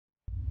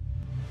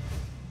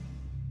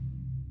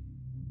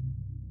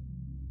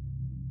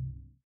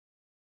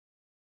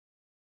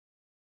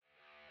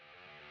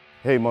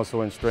Hey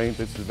Muscle and Strength,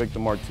 this is Victor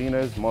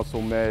Martinez,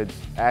 MuscleMeds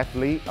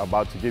Athlete,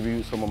 about to give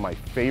you some of my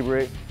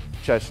favorite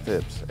chest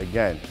tips.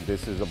 Again,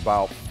 this is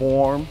about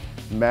form,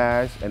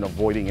 mass, and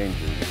avoiding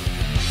injuries.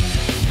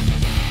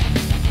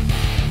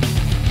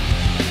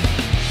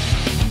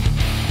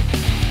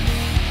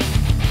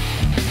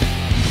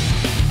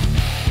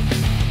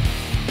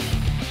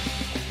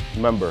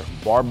 Remember,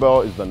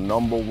 barbell is the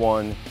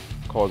 #1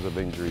 cause of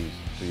injuries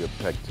to your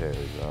pec tears.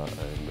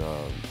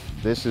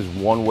 This is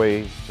one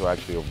way to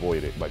actually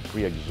avoid it, by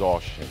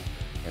pre-exhaustion.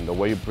 And the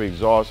way you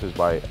pre-exhaust is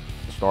by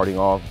starting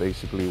off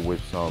basically with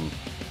some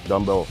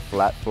dumbbell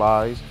flat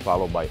flies,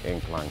 followed by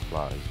incline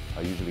flies.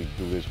 I usually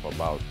do this for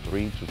about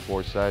 3 to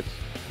 4 sets.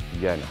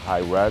 Again, high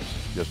reps,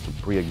 just to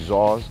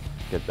pre-exhaust,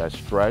 get that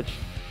stretch,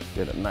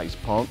 get a nice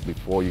pump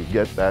before you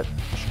get that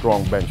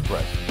strong bench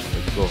press.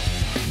 Let's go.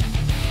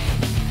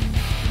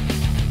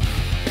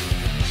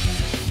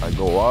 I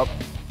go up,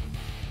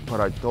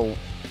 but I don't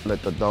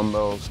let the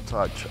dumbbells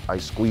touch. I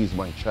squeeze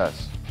my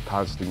chest.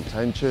 Constant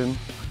tension,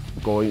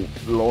 going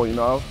low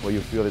enough where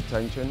you feel the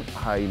tension,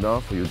 high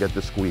enough where you get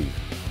the squeeze.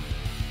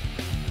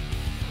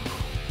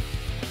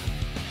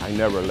 I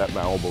never let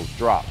my elbows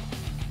drop.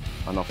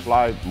 On a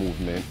fly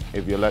movement,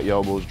 if you let your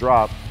elbows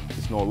drop,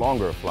 it's no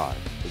longer a fly,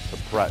 it's a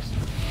press.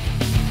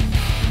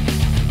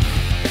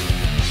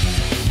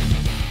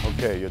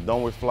 Okay, you're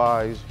done with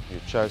flies,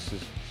 your chest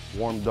is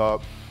warmed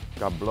up,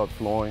 got blood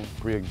flowing,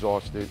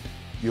 pre-exhausted.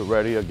 You're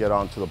ready to get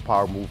on to the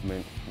power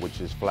movement,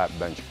 which is flat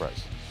bench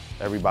press,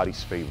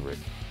 everybody's favorite.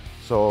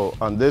 So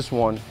on this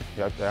one,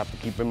 you have to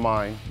keep in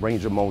mind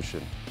range of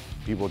motion.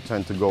 People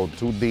tend to go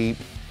too deep,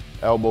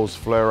 elbows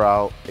flare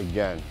out.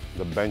 Again,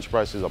 the bench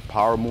press is a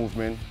power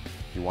movement.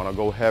 You want to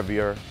go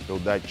heavier,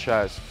 build that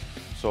chest.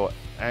 So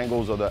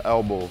angles of the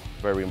elbow,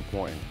 very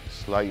important.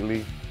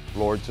 Slightly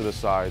lower to the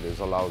side, this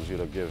allows you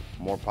to give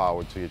more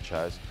power to your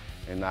chest,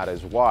 and not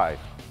as wide.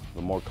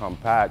 The more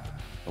compact,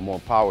 the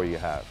more power you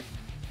have.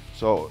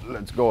 So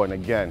let's go, and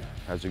again,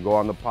 as you go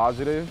on the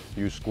positive,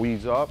 you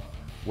squeeze up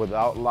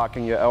without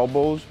locking your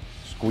elbows,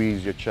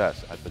 squeeze your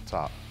chest at the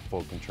top,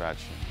 full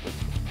contraction.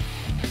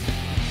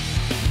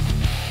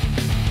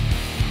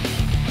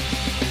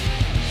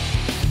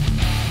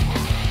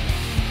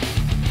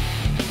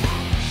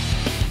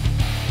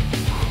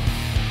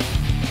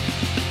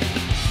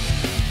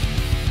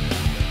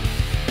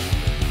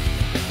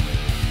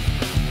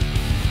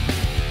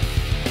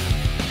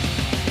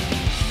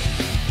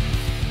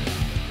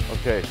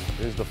 Okay,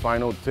 this is the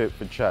final tip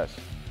for chest,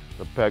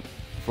 the pec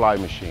fly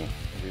machine.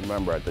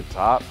 Remember, at the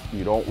top,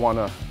 you don't want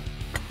to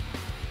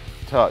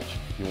touch,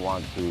 you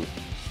want to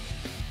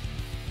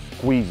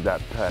squeeze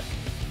that pec.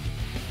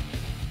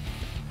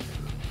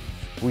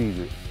 Squeeze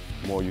it.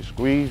 The more you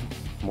squeeze,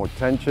 more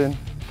tension,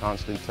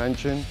 constant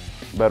tension,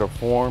 better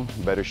form,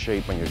 better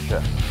shape on your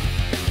chest.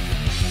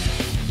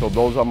 So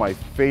those are my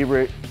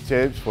favorite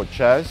tips for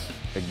chest.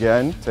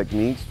 Again,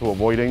 techniques to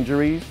avoid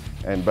injuries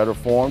and better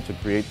form to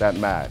create that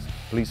mass.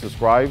 Please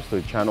subscribe to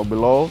the channel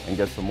below and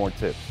get some more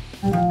tips.